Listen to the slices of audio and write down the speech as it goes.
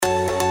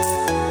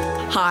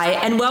Hi,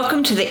 and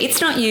welcome to the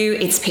It's Not You,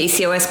 It's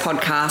PCOS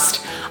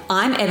podcast.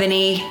 I'm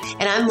Ebony.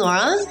 And I'm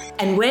Laura.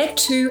 And we're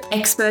two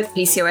expert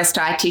PCOS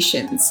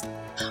dietitians.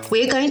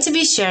 We're going to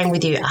be sharing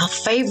with you our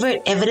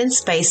favourite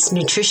evidence-based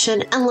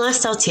nutrition and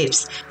lifestyle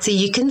tips so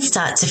you can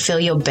start to feel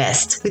your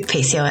best with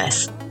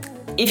PCOS.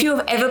 If you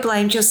have ever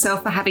blamed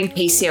yourself for having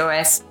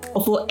PCOS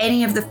or for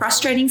any of the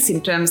frustrating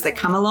symptoms that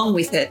come along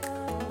with it,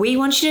 we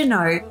want you to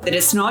know that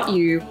it's not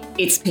you,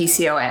 it's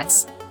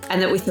PCOS.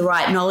 And that with the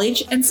right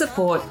knowledge and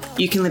support,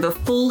 you can live a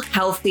full,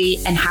 healthy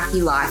and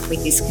happy life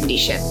with this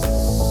condition.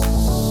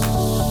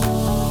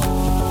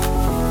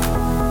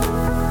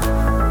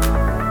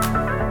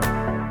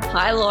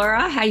 Hi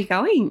Laura, how are you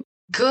going?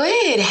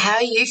 Good. How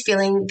are you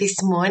feeling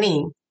this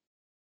morning?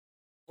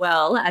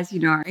 Well, as you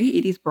know,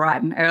 it is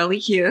bright and early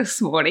here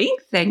this morning,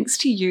 thanks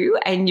to you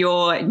and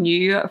your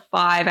new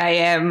 5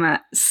 a.m.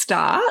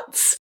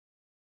 starts.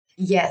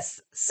 Yes.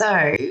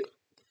 So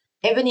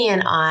Ebony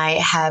and I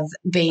have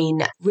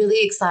been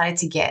really excited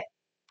to get,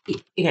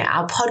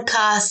 our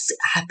podcast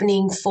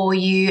happening for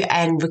you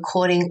and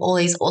recording all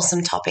these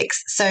awesome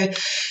topics. So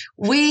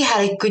we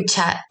had a good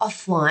chat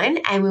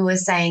offline and we were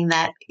saying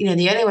that,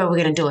 the only way we're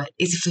going to do it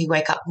is if we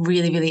wake up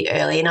really, really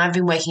early. And I've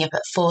been waking up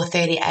at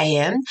 4:30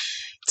 a.m.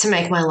 to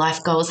make my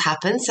life goals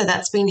happen. So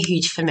that's been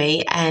huge for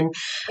me. And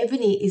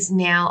Ebony is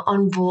now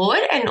on board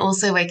and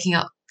also waking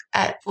up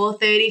at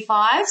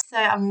 4:35. So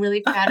I'm really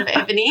proud of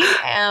Ebony.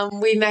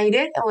 We made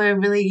it and we're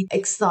really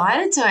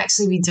excited to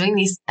actually be doing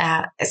this,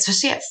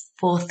 especially at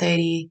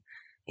 4:30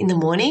 in the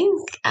morning.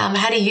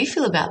 How do you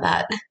feel about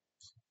that?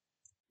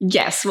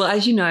 Yes. Well,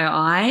 as you know,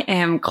 I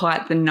am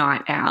quite the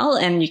night owl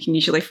and you can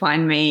usually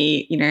find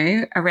me,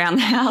 around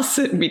the house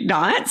at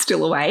midnight,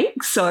 still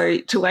awake. So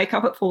to wake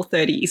up at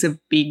 4:30 is a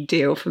big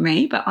deal for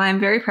me, but I'm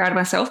very proud of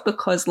myself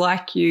because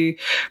like you,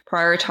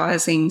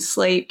 prioritizing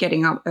sleep,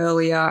 getting up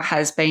earlier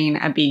has been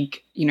a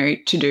big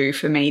to do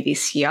for me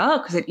this year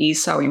because it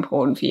is so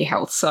important for your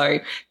health. So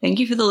thank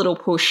you for the little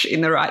push in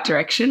the right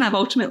direction. I've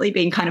ultimately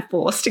been kind of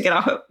forced to get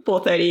up at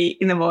 4:30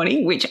 in the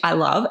morning, which I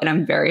love and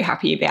I'm very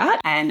happy about.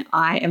 And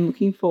I am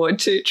looking forward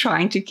to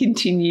trying to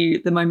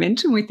continue the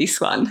momentum with this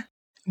one.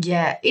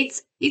 Yeah,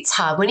 it's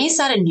hard. When you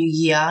start a new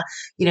year,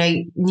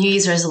 New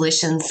Year's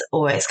resolutions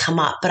always come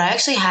up, but I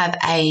actually have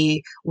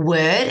a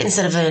word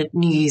instead of a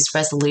New Year's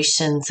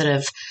resolution sort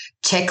of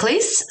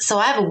checklist. So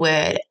I have a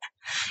word.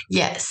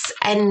 Yes.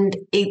 And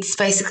it's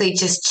basically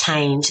just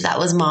change. That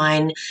was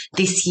mine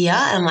this year.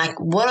 And I'm like,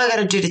 what do I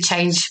got to do to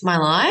change my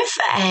life?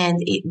 And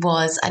it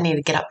was, I need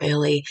to get up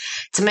early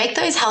to make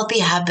those healthy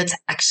habits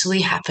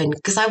actually happen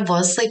because I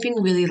was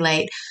sleeping really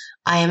late.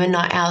 I am a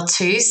night owl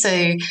too.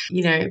 So,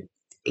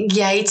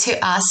 yay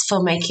to us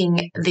for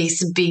making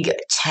this big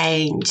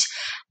change.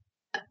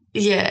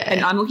 Yeah.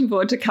 And I'm looking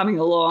forward to coming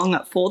along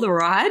for the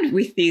ride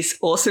with this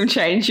awesome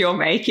change you're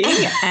making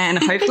and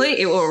hopefully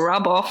it will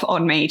rub off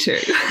on me too.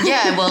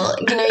 Yeah, well,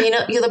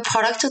 you're the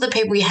product of the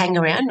people you hang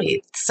around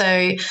with. So,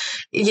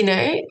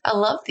 I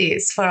love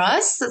this for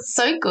us. It's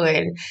so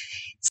good.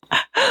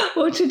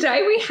 Well,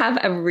 today we have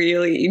a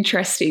really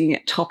interesting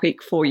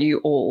topic for you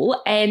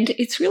all and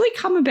it's really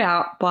come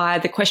about by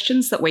the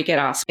questions that we get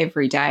asked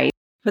every day.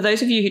 For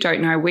those of you who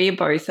don't know, we are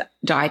both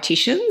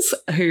dietitians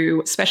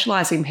who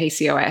specialise in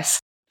PCOS.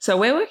 So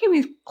we're working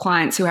with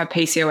clients who have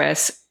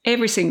PCOS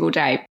every single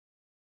day.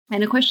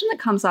 And a question that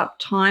comes up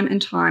time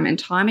and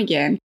time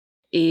again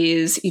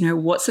is,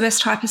 what's the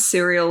best type of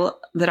cereal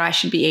that I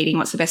should be eating?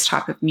 What's the best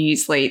type of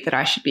muesli that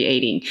I should be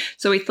eating?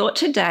 So we thought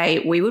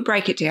today we would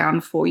break it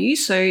down for you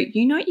so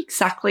you know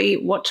exactly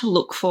what to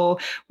look for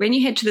when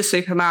you head to the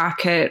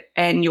supermarket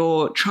and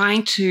you're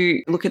trying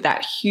to look at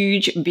that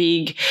huge,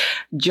 big,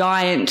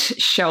 giant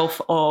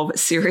shelf of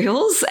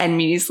cereals and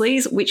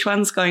mueslis. Which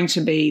one's going to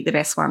be the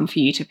best one for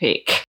you to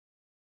pick?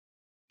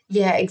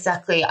 Yeah,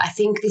 exactly. I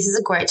think this is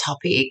a great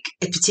topic,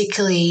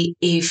 particularly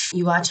if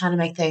you are trying to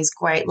make those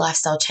great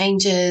lifestyle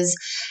changes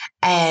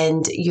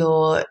and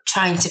you're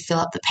trying to fill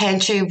up the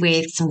pantry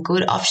with some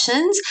good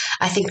options.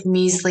 I think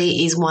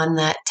muesli is one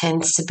that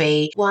tends to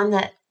be one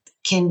that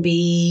can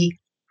be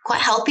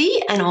quite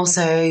healthy and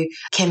also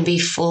can be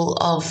full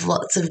of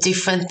lots of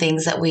different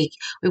things that we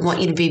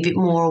want you to be a bit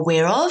more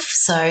aware of.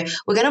 So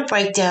we're going to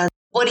break down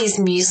what is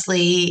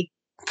muesli,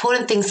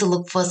 important things to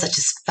look for such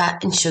as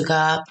fat and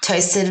sugar,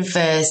 toasted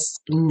versus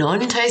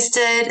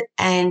non-toasted,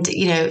 and,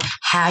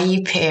 how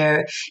you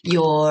pair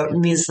your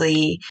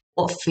muesli,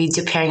 what foods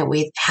you're pairing it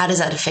with, how does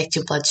that affect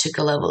your blood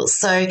sugar levels.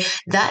 So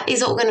that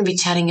is what we're going to be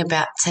chatting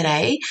about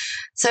today.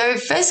 So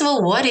first of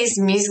all, what is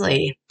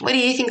muesli? What do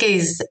you think it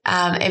is?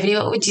 Ebony,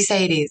 what would you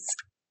say it is?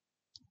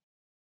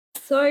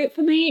 So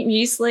for me,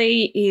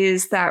 muesli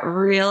is that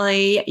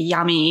really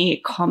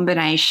yummy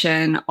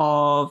combination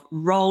of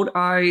rolled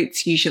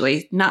oats,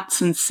 usually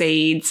nuts and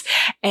seeds.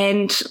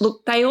 And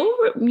look,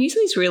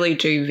 mueslis really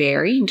do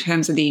vary in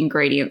terms of the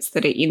ingredients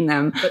that are in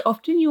them, but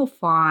often you'll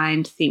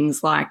find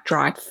things like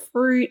dried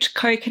fruit,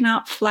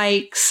 coconut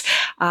flakes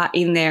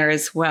in there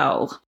as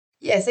well.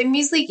 Yeah, so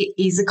muesli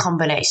is a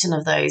combination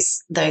of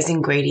those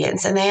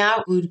ingredients, and they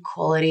are good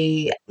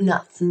quality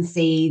nuts and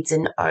seeds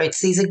and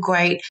oats. These are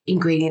great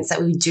ingredients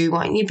that we do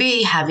want you to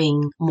be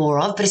having more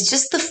of, but it's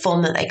just the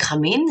form that they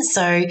come in.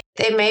 So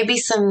there may be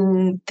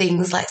some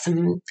things like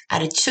some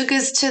added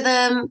sugars to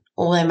them,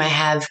 or they may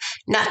have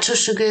natural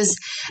sugars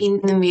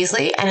in the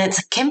muesli, and it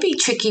can be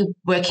tricky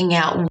working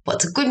out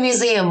what's a good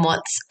muesli and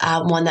what's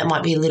one that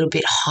might be a little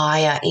bit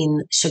higher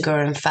in sugar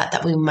and fat.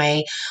 That we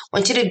may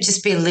want you to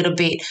just be a little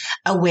bit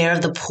aware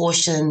of the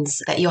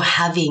portions that you're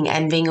having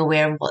and being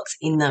aware of what's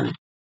in them.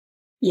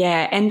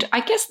 Yeah, and I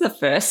guess the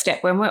first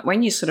step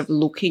when you're sort of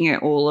looking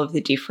at all of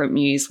the different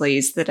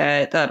mueslis that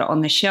are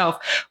on the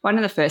shelf, one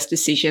of the first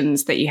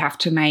decisions that you have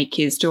to make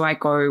is, do I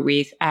go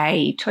with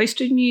a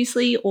toasted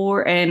muesli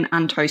or an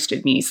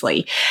untoasted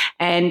muesli?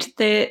 And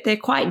they're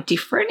quite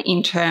different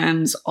in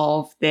terms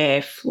of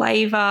their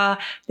flavour,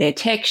 their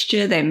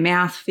texture, their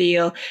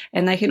mouthfeel,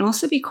 and they can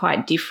also be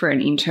quite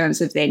different in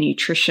terms of their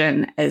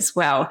nutrition as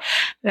well.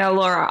 Now,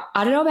 Laura,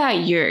 I don't know about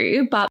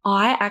you, but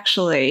I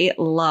actually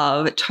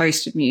love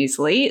toasted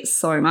muesli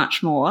so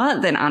much more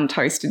than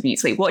untoasted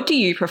muesli. What do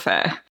you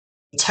prefer?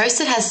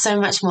 Toasted has so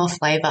much more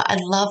flavour. I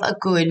love a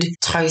good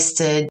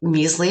toasted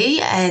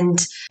muesli, and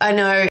I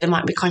know it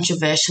might be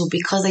controversial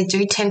because they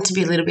do tend to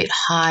be a little bit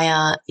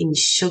higher in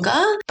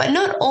sugar, but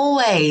not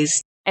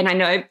always. And I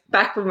know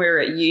back when we were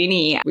at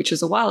uni, which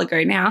was a while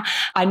ago now,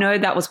 I know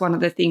that was one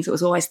of the things. It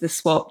was always the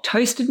swap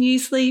toasted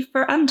muesli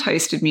for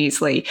untoasted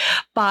muesli.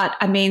 But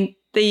I mean,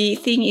 the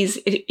thing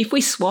is, if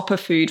we swap a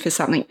food for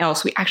something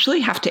else, we actually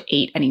have to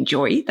eat and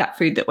enjoy that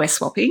food that we're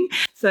swapping.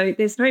 So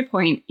there's no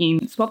point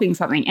in swapping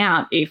something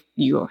out if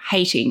you're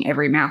hating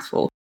every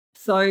mouthful.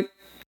 So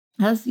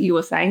as you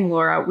were saying,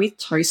 Laura, with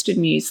toasted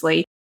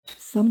muesli,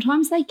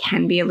 sometimes they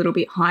can be a little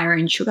bit higher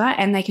in sugar,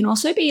 and they can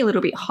also be a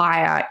little bit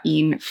higher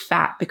in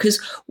fat, because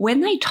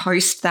when they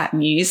toast that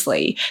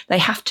muesli, they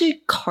have to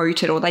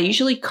coat it, or they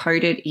usually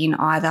coat it in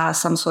either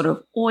some sort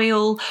of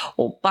oil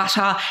or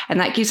butter, and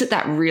that gives it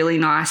that really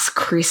nice,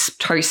 crisp,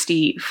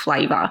 toasty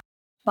flavour.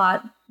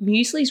 But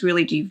mueslis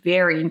really do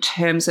vary in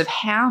terms of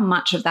how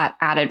much of that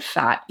added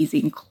fat is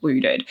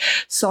included.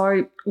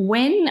 So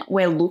when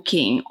we're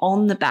looking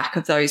on the back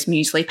of those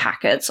muesli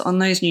packets, on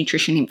those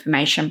nutrition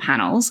information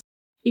panels,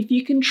 if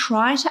you can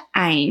try to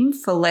aim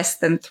for less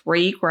than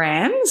 3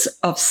 grams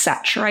of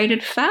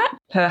saturated fat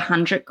per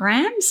 100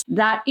 grams,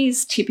 that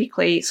is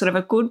typically sort of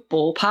a good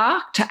ballpark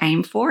to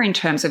aim for in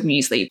terms of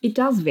muesli. It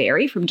does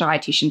vary from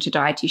dietitian to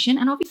dietitian,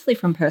 and obviously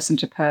from person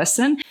to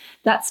person.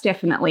 That's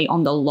definitely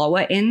on the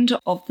lower end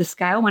of the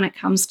scale when it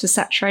comes to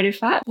saturated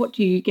fat. What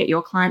do you get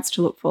your clients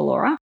to look for,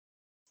 Laura?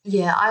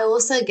 Yeah, I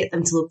also get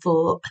them to look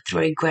for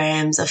 3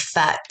 grams of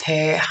fat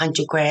per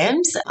 100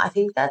 grams. I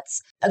think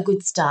that's a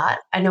good start.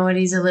 I know it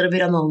is a little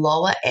bit on the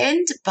lower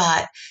end,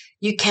 but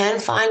you can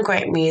find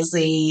great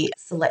muesli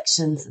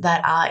selections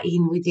that are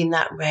within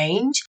that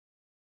range.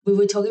 We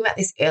were talking about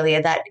this earlier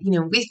that,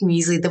 with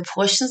muesli, the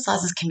portion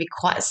sizes can be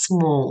quite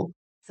small.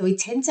 So we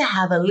tend to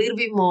have a little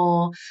bit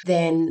more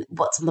than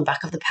what's on the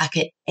back of the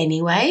packet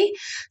anyway.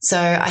 So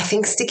I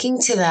think sticking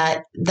to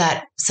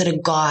that sort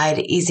of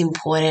guide is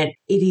important.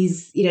 It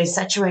is,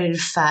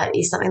 saturated fat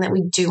is something that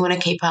we do want to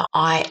keep our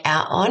eye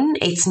out on.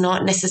 It's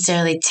not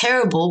necessarily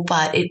terrible,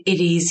 but it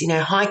is,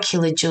 high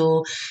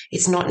kilojoule.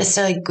 It's not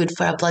necessarily good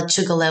for our blood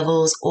sugar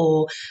levels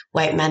or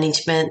weight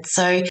management.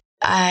 So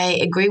I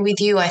agree with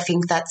you. I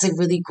think that's a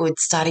really good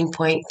starting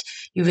point.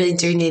 You really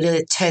do need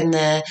to turn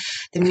the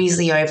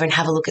muesli over and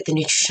have a look at the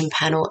nutrition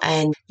panel.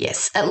 And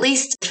yes, at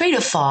least 3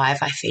 to 5,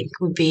 I think,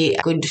 would be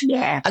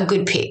a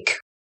good pick.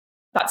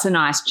 That's a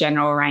nice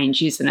general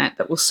range, isn't it,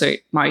 that will suit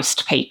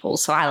most people.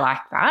 So I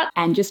like that.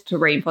 And just to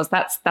reinforce,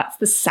 that's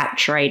the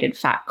saturated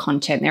fat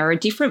content. There are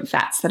different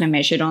fats that are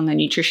measured on the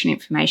nutrition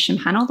information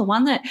panel. The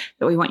one that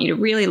we want you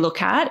to really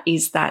look at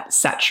is that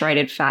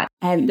saturated fat.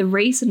 And the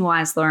reason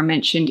why, as Laura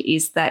mentioned,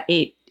 is that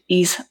it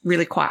is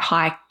really quite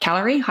high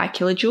calorie, high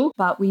kilojoule.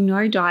 But we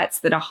know diets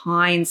that are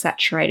high in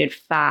saturated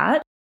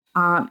fat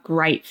aren't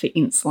great for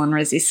insulin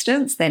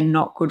resistance. They're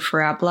not good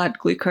for our blood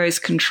glucose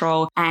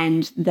control,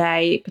 and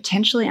they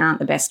potentially aren't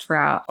the best for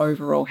our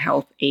overall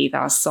health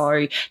either.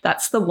 So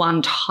that's the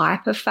one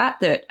type of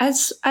fat that,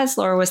 as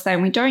Laura was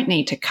saying, we don't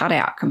need to cut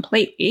out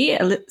completely.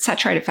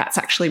 Saturated fat's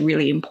actually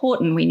really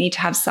important. We need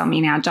to have some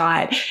in our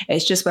diet.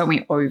 It's just when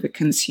we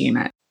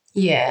overconsume it.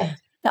 Yeah.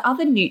 The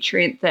other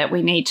nutrient that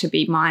we need to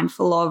be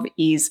mindful of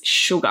is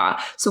sugar.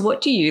 So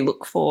what do you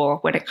look for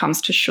when it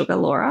comes to sugar,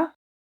 Laura?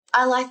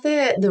 I like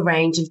the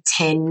range of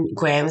 10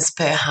 grams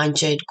per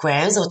 100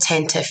 grams, or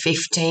 10 to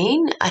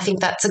 15. I think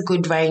that's a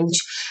good range,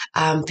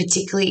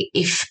 particularly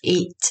if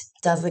it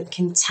doesn't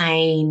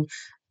contain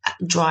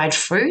dried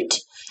fruit.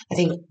 I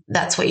think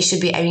that's what you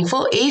should be aiming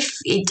for. If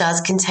it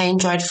does contain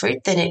dried fruit,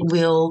 then it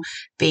will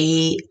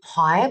be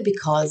higher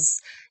because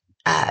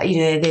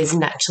there's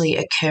naturally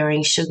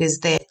occurring sugars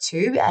there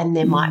too, and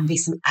there might be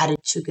some added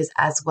sugars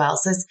as well.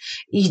 So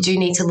you do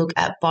need to look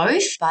at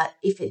both, but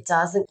if it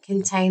doesn't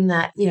contain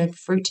that,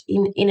 fruit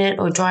in it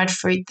or dried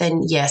fruit,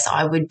 then yes,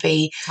 I would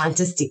be trying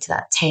to stick to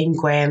that 10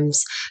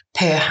 grams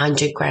per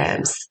 100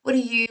 grams. What do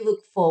you look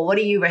for? What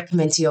do you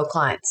recommend to your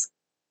clients?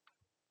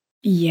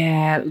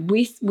 Yeah,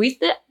 with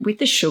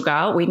the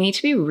sugar, we need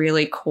to be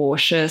really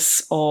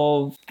cautious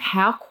of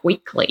how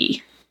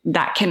quickly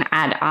that can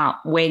add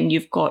up when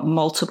you've got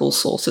multiple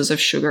sources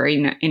of sugar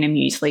in a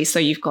muesli. So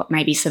you've got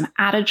maybe some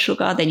added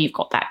sugar, then you've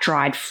got that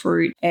dried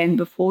fruit, and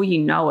before you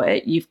know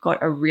it, you've got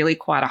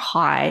quite a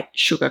high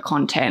sugar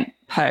content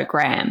per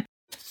gram.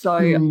 So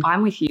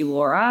I'm with you,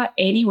 Laura.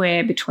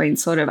 Anywhere between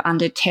sort of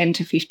under 10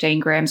 to 15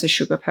 grams of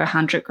sugar per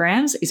 100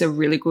 grams is a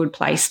really good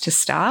place to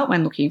start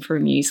when looking for a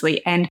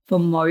muesli. And for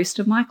most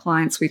of my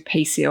clients with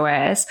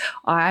PCOS,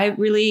 I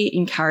really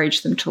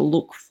encourage them to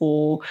look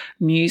for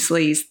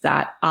mueslis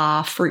that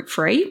are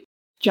fruit-free,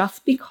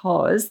 just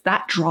because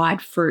that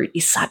dried fruit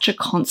is such a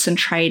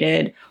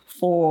concentrated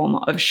form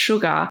of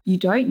sugar. You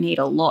don't need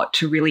a lot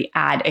to really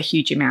add a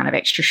huge amount of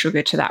extra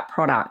sugar to that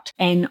product.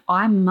 And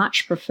I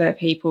much prefer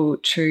people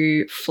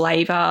to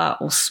flavor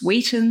or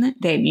sweeten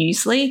their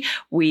muesli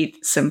with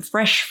some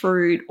fresh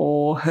fruit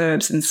or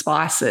herbs and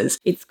spices.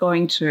 It's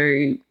going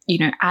to,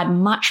 add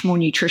much more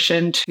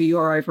nutrition to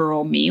your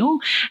overall meal.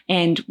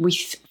 And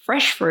with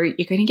fresh fruit,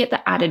 you're going to get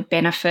the added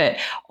benefit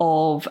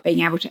of being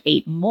able to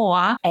eat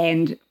more,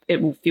 and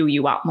it will fill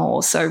you up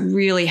more. So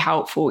really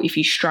helpful if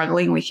you're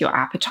struggling with your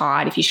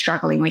appetite, if you're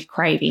struggling with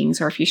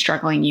cravings, or if you're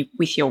struggling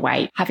with your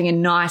weight. Having a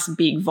nice,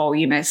 big,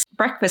 voluminous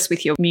breakfast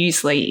with your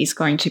muesli is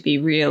going to be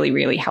really,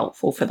 really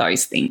helpful for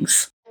those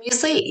things.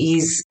 Muesli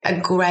is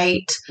a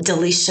great,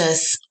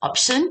 delicious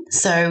option.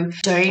 So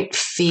don't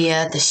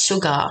fear the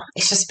sugar.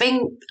 It's just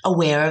being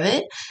aware of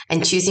it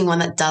and choosing one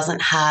that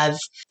doesn't have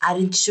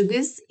added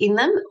sugars in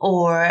them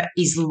or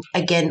is,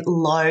 again,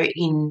 low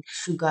in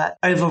sugar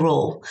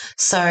overall.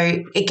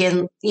 So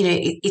again,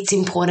 it's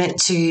important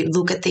to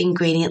look at the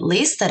ingredient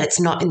list, that it's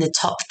not in the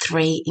top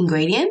 3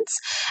 ingredients,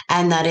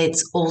 and that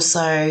it's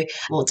also,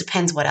 well, it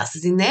depends what else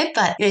is in there,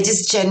 but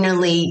just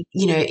generally,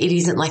 it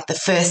isn't like the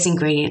first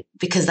ingredient,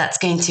 because that's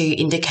going to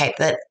indicate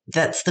that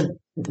that's the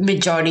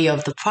majority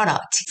of the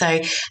product. So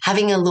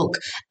having a look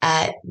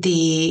at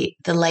the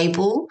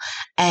label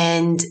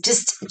and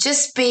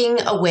just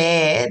being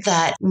aware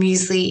that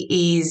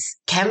muesli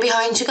can be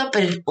high in sugar,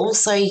 but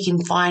also you can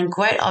find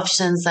great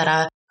options that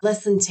are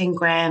less than 10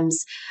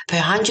 grams per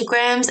 100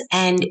 grams,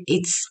 and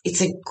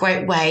it's a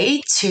great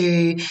way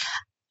to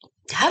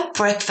have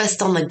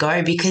breakfast on the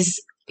go, because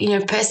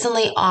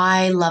personally,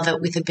 I love it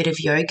with a bit of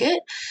yogurt.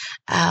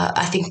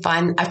 I think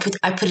fine. I put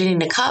it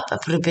in a cup. I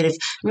put a bit of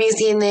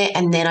muesli in there,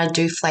 and then I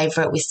do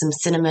flavor it with some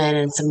cinnamon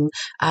and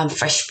some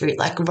fresh fruit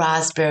like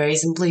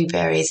raspberries and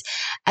blueberries.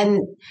 And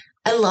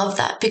I love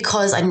that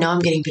because I know I'm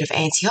getting a bit of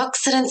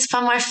antioxidants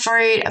from my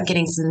fruit. I'm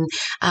getting some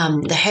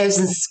the herbs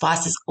and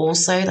spices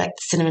also, like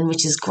the cinnamon,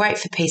 which is great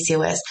for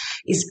PCOS,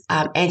 is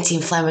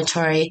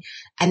anti-inflammatory.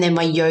 And then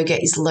my yogurt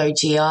is low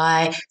GI.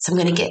 So I'm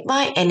going to get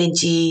my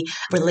energy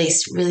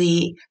released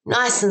really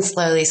nice and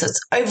slowly. So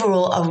it's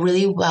overall a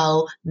really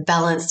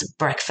well-balanced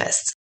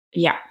breakfast.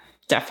 Yeah.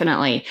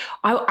 Definitely.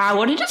 I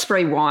want to just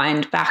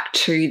rewind back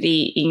to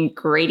the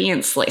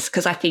ingredients list,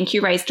 because I think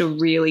you raised a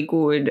really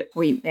good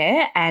point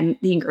there. And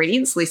the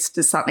ingredients list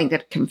is something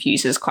that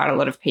confuses quite a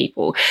lot of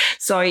people.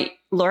 So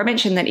Laura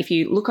mentioned that if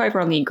you look over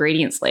on the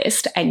ingredients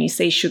list and you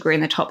see sugar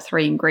in the top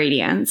 3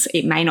 ingredients,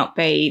 it may not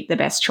be the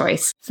best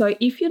choice. So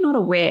if you're not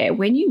aware,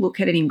 when you look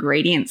at an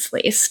ingredients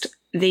list,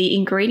 the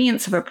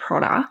ingredients of a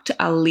product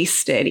are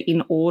listed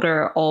in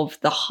order of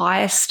the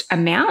highest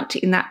amount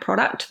in that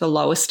product to the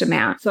lowest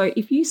amount. So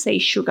if you see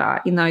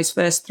sugar in those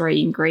first 3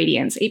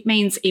 ingredients, it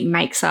means it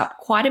makes up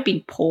quite a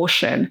big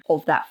portion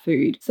of that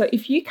food. So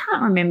if you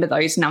can't remember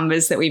those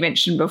numbers that we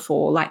mentioned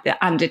before, like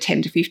the under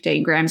 10 to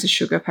 15 grams of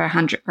sugar per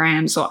 100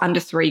 grams or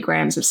under 3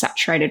 grams of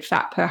saturated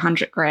fat per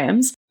 100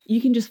 grams, you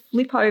can just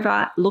flip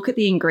over, look at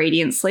the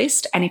ingredients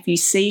list, and if you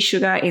see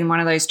sugar in one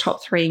of those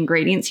top 3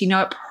 ingredients,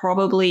 it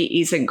probably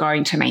isn't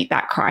going to meet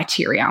that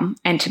criteria,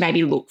 and to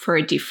maybe look for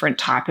a different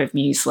type of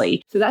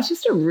muesli. So that's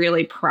just a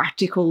really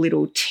practical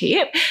little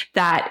tip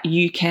that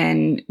you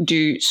can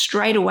do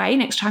straight away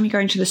next time you go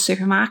into the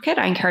supermarket.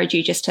 I encourage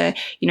you just to,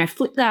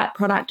 flip that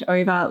product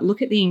over,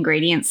 look at the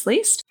ingredients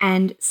list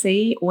and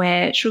see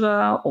where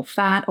sugar or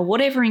fat or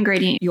whatever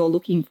ingredient you're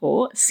looking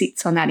for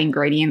sits on that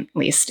ingredient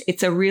list.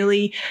 It's a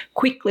really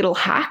quick little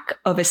hack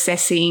of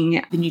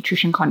assessing the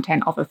nutrition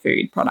content of a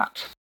food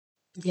product.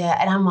 Yeah,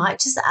 and I might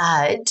just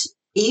add,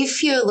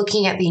 if you're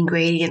looking at the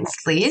ingredients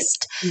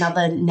list,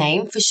 another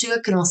name for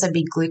sugar can also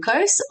be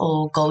glucose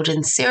or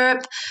golden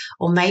syrup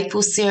or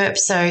maple syrup.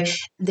 So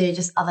they're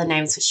just other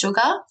names for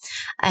sugar,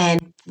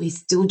 and we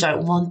still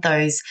don't want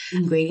those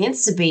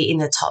ingredients to be in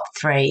the top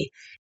 3.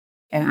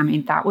 And I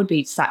mean, that would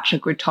be such a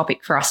good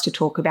topic for us to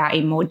talk about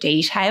in more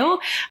detail,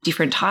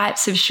 different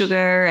types of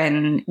sugar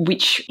and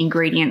which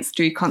ingredients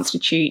do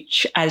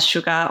constitute as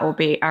sugar or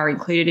are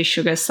included as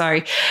sugar.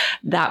 So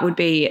that would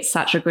be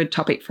such a good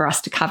topic for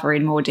us to cover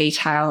in more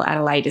detail at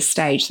a later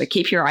stage. So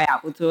keep your eye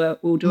out.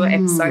 We'll do an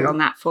episode on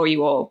that for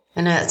you all.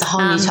 I know, it's a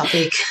whole new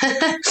topic.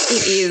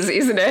 It is,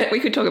 isn't it? We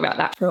could talk about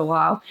that for a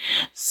while.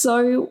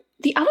 So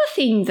the other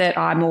thing that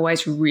I'm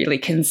always really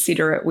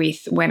considerate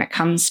with when it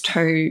comes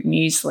to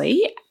muesli,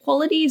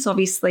 quality is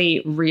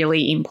obviously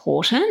really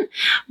important,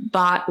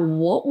 but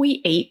what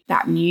we eat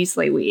that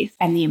muesli with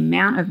and the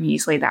amount of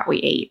muesli that we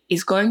eat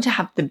is going to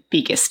have the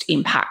biggest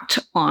impact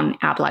on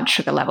our blood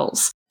sugar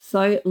levels.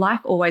 So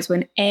like always,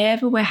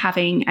 whenever we're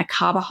having a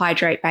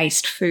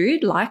carbohydrate-based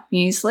food like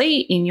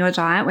muesli in your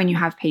diet when you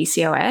have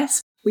PCOS,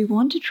 we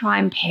want to try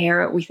and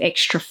pair it with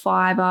extra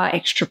fiber,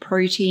 extra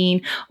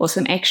protein, or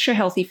some extra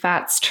healthy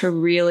fats to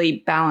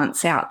really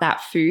balance out that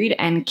food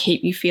and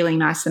keep you feeling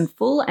nice and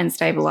full and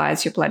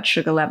stabilize your blood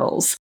sugar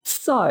levels.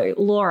 So,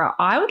 Laura,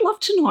 I would love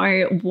to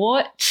know,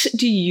 what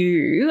do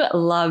you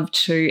love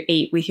to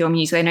eat with your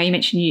muesli? I know you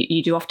mentioned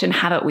you do often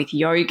have it with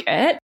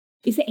yogurt.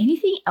 Is there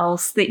anything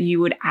else that you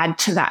would add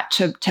to that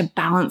to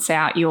balance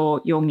out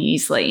your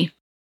muesli?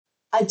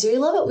 I do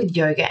love it with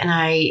yogurt, and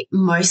I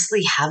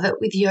mostly have it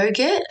with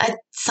yogurt. I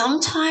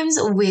sometimes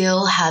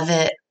will have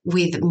it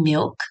with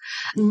milk.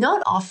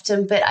 Not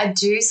often, but I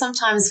do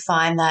sometimes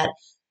find that,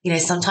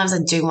 sometimes I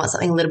do want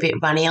something a little bit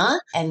runnier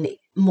and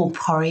more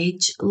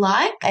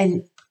porridge-like.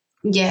 And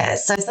yeah,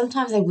 so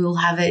sometimes I will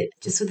have it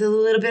just with a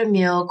little bit of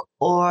milk,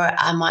 or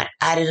I might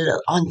add it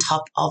on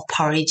top of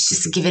porridge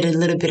just to give it a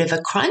little bit of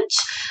a crunch.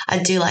 I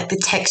do like the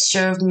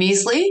texture of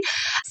muesli.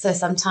 So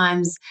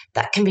sometimes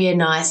that can be a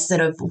nice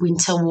sort of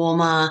winter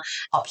warmer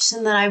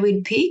option that I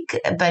would pick.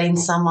 But in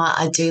summer,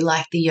 I do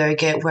like the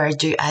yogurt where I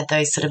do add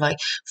those sort of like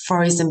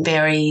frozen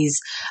berries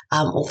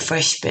or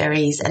fresh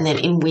berries. And then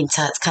in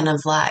winter, it's kind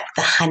of like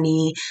the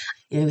honey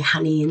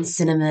and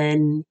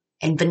cinnamon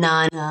and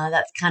banana.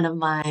 That's kind of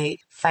my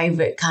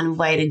favorite kind of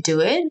way to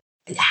do it.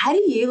 How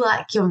do you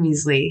like your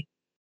muesli?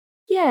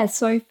 Yeah,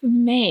 so for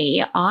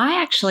me,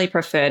 I actually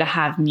prefer to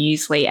have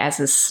muesli as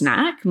a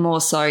snack more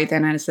so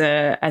than as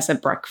a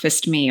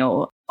breakfast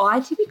meal.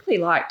 I typically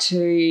like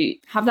to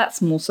have that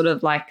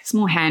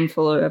small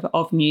handful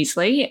of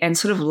muesli and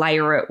sort of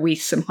layer it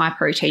with some high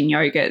protein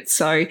yogurt.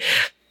 So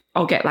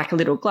I'll get like a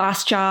little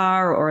glass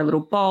jar or a little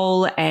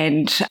bowl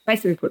and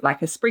basically put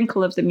like a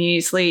sprinkle of the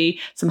muesli,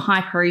 some high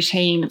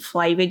protein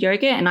flavored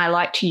yogurt. And I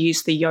like to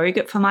use the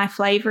yogurt for my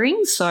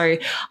flavoring. So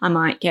I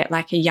might get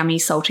like a yummy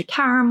salted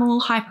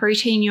caramel high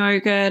protein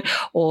yogurt,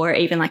 or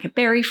even like a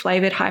berry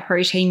flavored high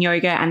protein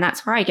yogurt. And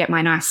that's where I get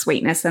my nice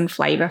sweetness and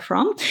flavor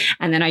from.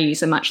 And then I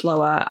use a much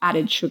lower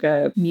added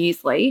sugar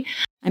muesli.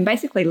 And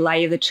basically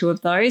layer the two of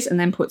those and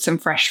then put some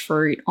fresh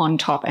fruit on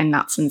top and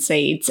nuts and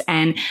seeds.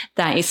 And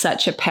that is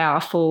such a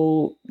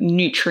powerful,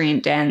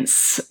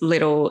 nutrient-dense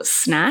little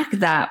snack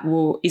that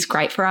is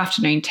great for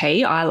afternoon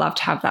tea. I love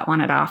to have that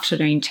one at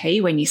afternoon tea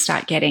when you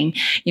start getting,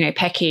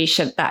 peckish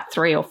at that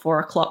 3 or 4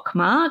 o'clock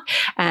mark.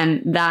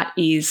 And that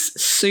is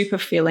super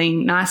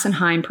filling, nice and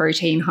high in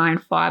protein, high in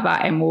fiber,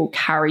 and will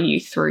carry you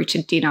through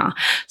to dinner.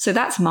 So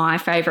that's my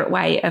favorite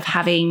way of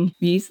having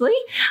muesli.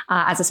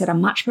 As I said, I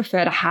much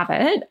prefer to have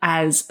it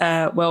as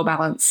a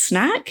well-balanced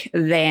snack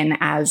than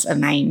as a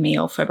main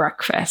meal for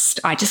breakfast.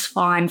 I just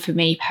find, for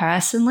me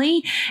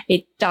personally,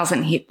 it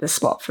doesn't hit the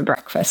spot for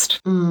breakfast.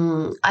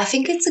 I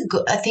think it's a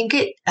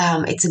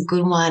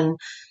good one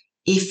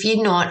if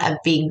you're not a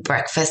big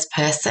breakfast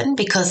person,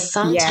 because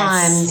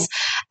sometimes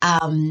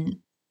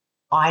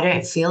I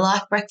don't feel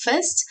like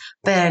breakfast,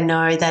 but I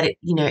know that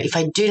if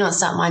I do not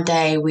start my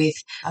day with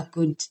a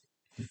good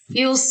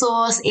fuel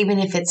source, even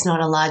if it's not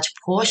a large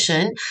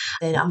portion,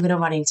 then I'm going to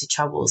run into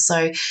trouble.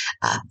 So,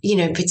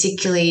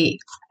 particularly,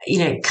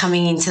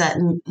 coming into that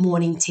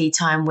morning tea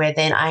time where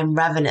then I'm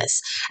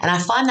ravenous. And I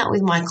find that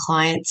with my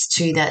clients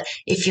too, that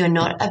if you're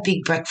not a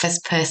big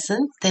breakfast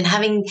person, then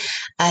having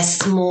a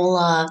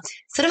smaller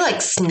sort of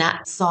like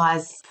snack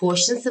size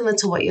portion, similar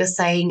to what you're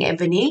saying,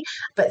 Ebony,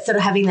 but sort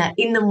of having that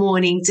in the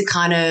morning to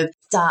kind of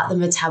start the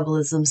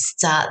metabolism,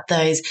 start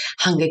those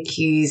hunger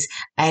cues,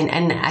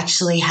 and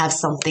actually have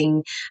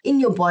something in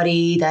your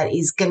body that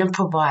is going to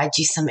provide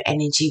you some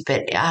energy.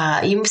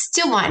 But you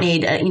still might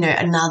need,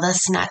 another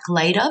snack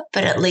later,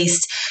 but at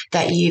least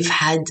that you've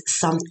had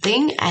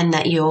something and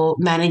that you're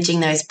managing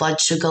those blood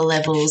sugar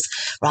levels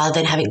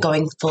rather than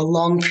going for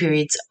long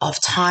periods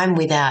of time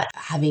without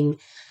having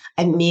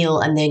a meal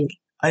and then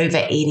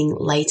overeating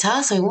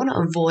later. So we want to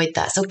avoid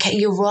that. So, okay,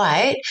 you're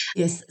right.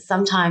 Yes,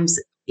 sometimes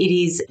it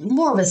is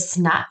more of a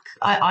snack.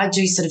 I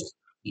do sort of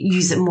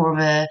use it more of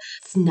a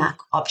snack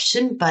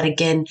option. But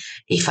again,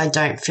 if I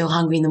don't feel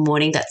hungry in the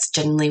morning, that's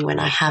generally when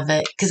I have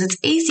it, because it's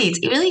easy.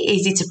 It's really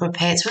easy to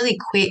prepare. It's really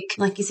quick.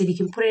 Like you said, you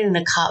can put it in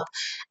a cup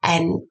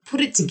and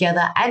put it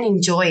together and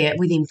enjoy it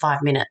within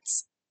 5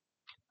 minutes.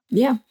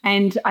 Yeah.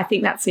 And I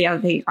think that's the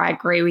other thing. I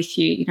agree with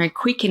you. You know,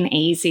 quick and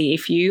easy.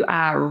 If you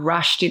are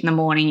rushed in the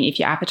morning, if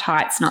your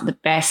appetite's not the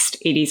best,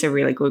 it is a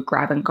really good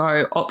grab and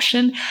go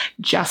option.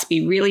 Just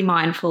be really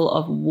mindful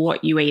of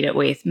what you eat it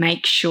with.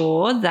 Make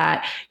sure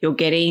that you're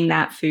getting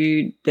that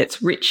food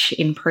that's rich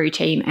in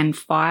protein and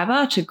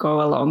fiber to go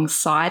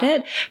alongside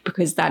it,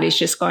 because that is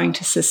just going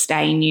to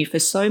sustain you for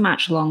so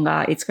much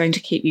longer. It's going to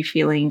keep you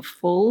feeling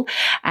full,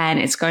 and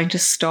it's going to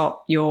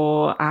stop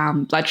your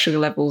blood sugar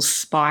levels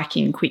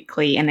spiking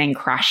quickly and then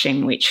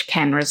crashing, which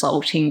can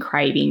result in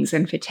cravings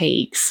and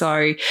fatigue.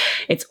 So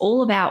it's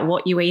all about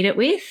what you eat it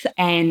with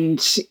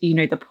and, you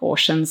know, the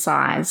portion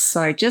size.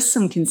 So just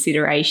some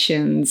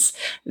considerations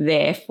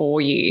there for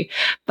you.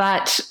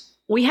 But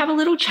we have a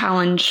little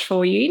challenge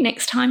for you.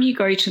 Next time you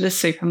go to the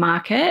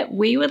supermarket,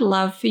 we would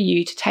love for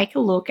you to take a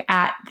look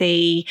at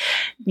the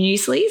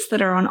mueslis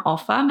that are on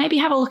offer. Maybe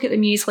have a look at the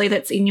muesli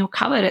that's in your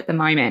cupboard at the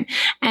moment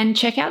and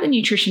check out the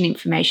nutrition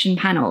information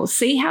panel.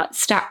 See how it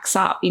stacks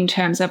up in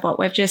terms of what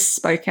we've just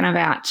spoken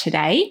about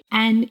today.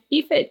 And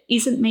if it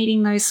isn't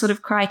meeting those sort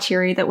of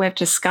criteria that we've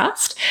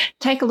discussed,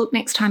 take a look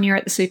next time you're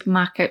at the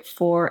supermarket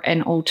for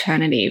an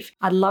alternative.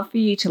 I'd love for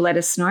you to let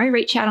us know.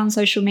 Reach out on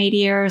social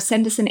media or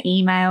send us an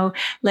email.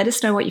 Let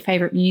us know what your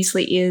favorite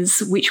muesli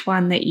is, which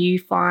one that you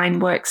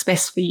find works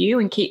best for you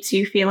and keeps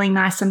you feeling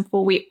nice and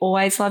full. We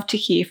always love to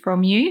hear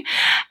from you.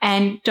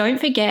 And don't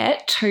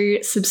forget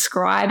to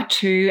subscribe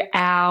to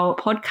our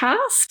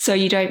podcast so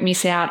you don't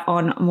miss out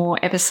on more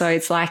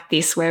episodes like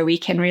this, where we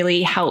can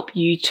really help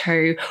you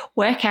to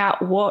work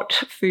out what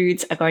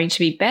foods are going to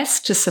be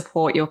best to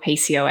support your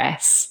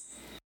PCOS.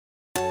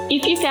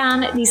 If you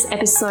found this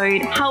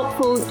episode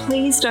helpful,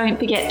 please don't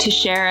forget to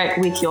share it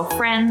with your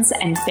friends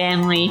and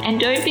family. And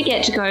don't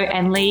forget to go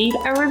and leave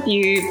a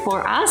review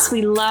for us.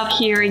 We love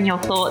hearing your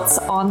thoughts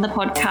on the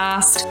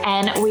podcast,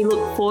 and we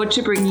look forward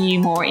to bringing you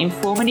more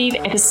informative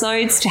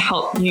episodes to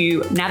help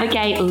you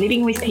navigate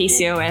living with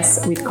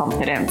PCOS with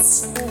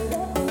confidence.